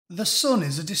The Sun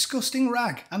is a disgusting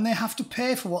rag and they have to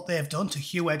pay for what they have done to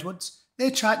Hugh Edwards. They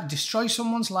tried to destroy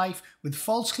someone's life with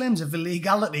false claims of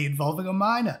illegality involving a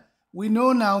minor. We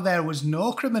know now there was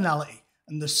no criminality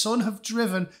and the Sun have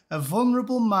driven a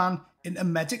vulnerable man into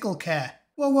medical care.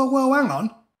 Whoa, hang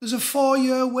on. There's a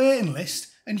 4-year waiting list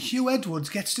and Hugh Edwards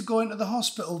gets to go into the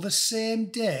hospital the same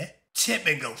day?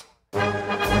 Typical.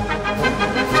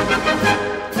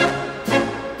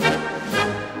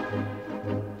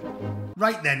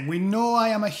 Right then, we know I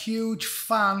am a huge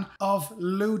fan of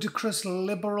ludicrous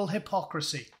liberal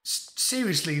hypocrisy.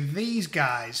 Seriously, these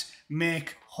guys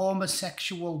make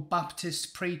homosexual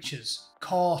Baptist preachers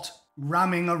caught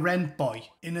ramming a rent boy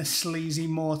in a sleazy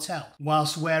motel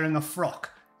whilst wearing a frock.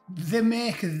 They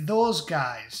make those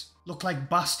guys look like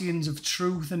bastions of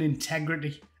truth and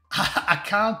integrity. I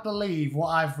can't believe what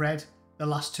I've read the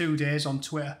last 2 days on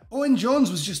Twitter. Owen Jones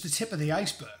was just the tip of the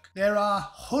iceberg. There are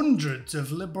hundreds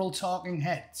of liberal talking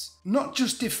heads, not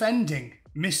just defending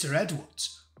Mr.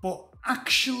 Edwards, but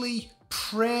actually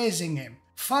praising him.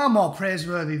 Far more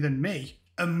praiseworthy than me,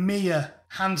 a mere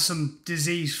handsome,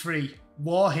 disease-free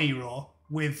war hero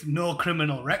with no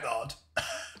criminal record.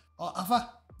 Or have I?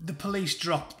 The police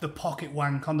dropped the pocket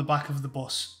wank on the back of the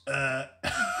bus.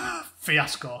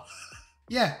 Fiasco.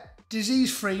 Yeah,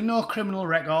 disease-free, no criminal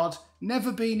record,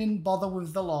 never been in bother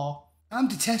with the law. I'm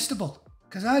detestable,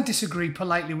 because I disagree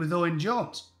politely with Owen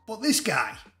Jones. But this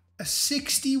guy, a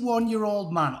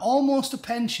 61-year-old man, almost a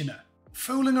pensioner,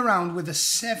 fooling around with a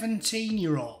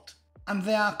 17-year-old, and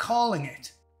they are calling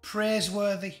it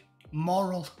praiseworthy,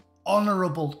 moral,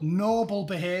 honourable, noble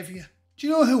behaviour. Do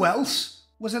you know who else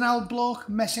was an old bloke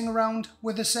messing around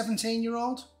with a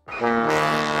 17-year-old?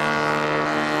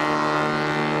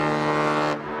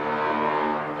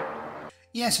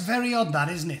 Yes, very odd that,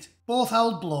 isn't it? Both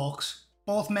old blokes,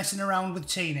 both messing around with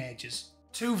teenagers.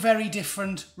 Two very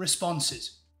different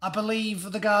responses. I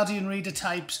believe the Guardian reader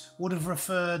types would have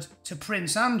referred to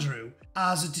Prince Andrew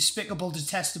as a despicable,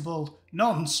 detestable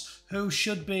nonce who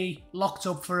should be locked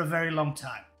up for a very long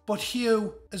time. But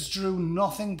Hugh has drew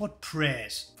nothing but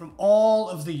praise from all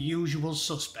of the usual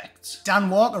suspects. Dan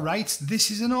Walker writes,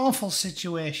 "This is an awful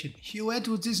situation. Hugh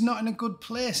Edwards is not in a good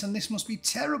place and this must be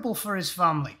terrible for his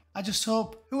family. I just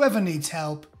hope whoever needs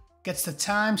help gets the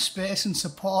time, space and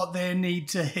support they need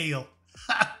to heal."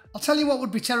 I'll tell you what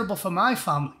would be terrible for my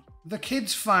family. The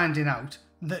kids finding out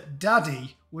that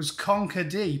Daddy was conker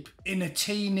deep in a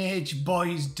teenage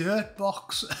boy's dirt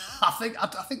box. I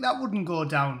think that wouldn't go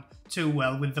down too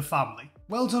well with the family.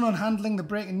 Well done on handling the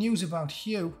breaking news about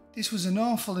Hugh. This was an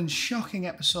awful and shocking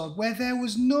episode where there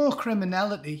was no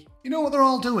criminality. You know what they're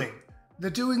all doing? They're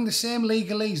doing the same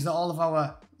legalese that all of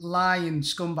our lying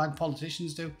scumbag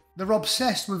politicians do. They're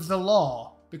obsessed with the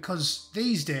law because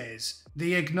these days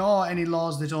they ignore any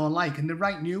laws they don't like and they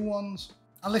write new ones.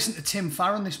 I listened to Tim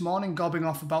Farron this morning gobbing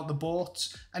off about the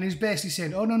boats and he's basically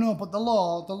saying, oh no, but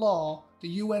the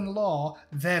UN law,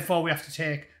 therefore we have to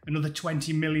take another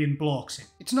 20 million blokes in.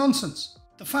 It's nonsense.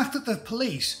 The fact that the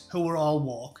police, who were all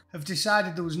woke, have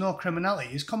decided there was no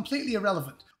criminality is completely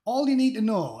irrelevant. All you need to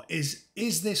know is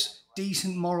this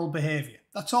decent moral behaviour?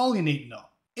 That's all you need to know.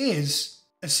 Is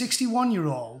a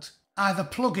 61-year-old either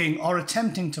plugging or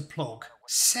attempting to plug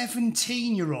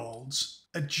 17-year-olds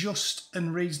a just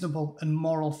and reasonable and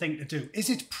moral thing to do? Is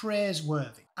it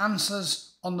praiseworthy?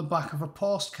 Answers on the back of a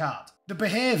postcard. The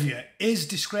behaviour is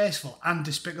disgraceful and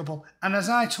despicable, and as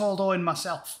I told Owen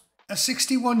myself, a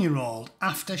 61-year-old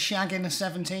after shagging a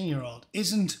 17-year-old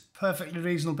isn't perfectly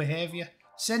reasonable behaviour.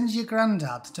 Send your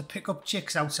granddad to pick up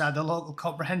chicks outside the local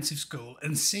comprehensive school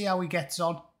and see how he gets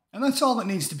on. And that's all that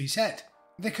needs to be said.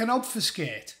 They can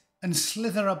obfuscate and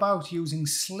slither about using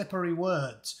slippery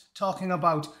words, talking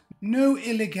about no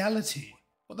illegality.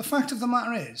 But the fact of the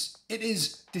matter is, it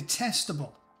is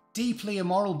detestable, deeply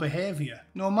immoral behaviour,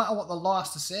 no matter what the law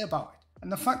has to say about it.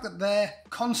 And the fact that they're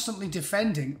constantly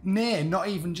defending, nay, not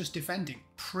even just defending,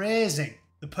 praising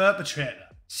the perpetrator,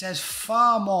 says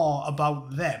far more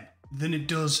about them than it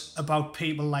does about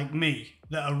people like me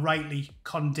that are rightly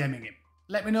condemning him.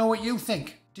 Let me know what you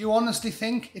think. Do you honestly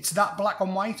think it's that black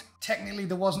and white? Technically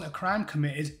there wasn't a crime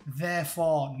committed,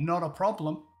 therefore not a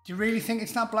problem. Do you really think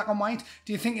it's that black and white?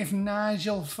 Do you think if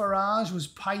Nigel Farage was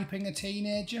piping a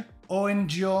teenager, Owen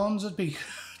Jones would be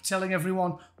telling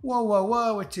everyone,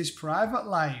 whoa, it's his private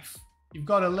life. You've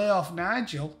got to lay off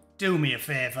Nigel. Do me a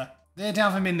favour. They'd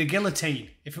have him in the guillotine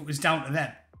if it was down to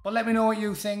them. But let me know what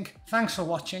you think. Thanks for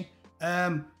watching.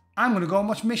 I'm going to go and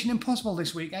watch Mission Impossible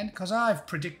this weekend because I've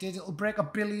predicted it'll break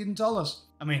 $1 billion.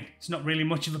 I mean, it's not really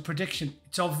much of a prediction.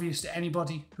 It's obvious to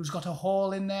anybody who's got a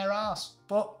hole in their arse.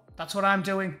 But that's what I'm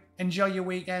doing. Enjoy your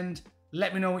weekend.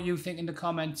 Let me know what you think in the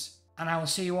comments. and I will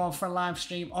see you all for a live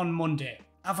stream on Monday.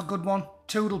 Have a good one.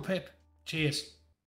 Toodle pip. Cheers.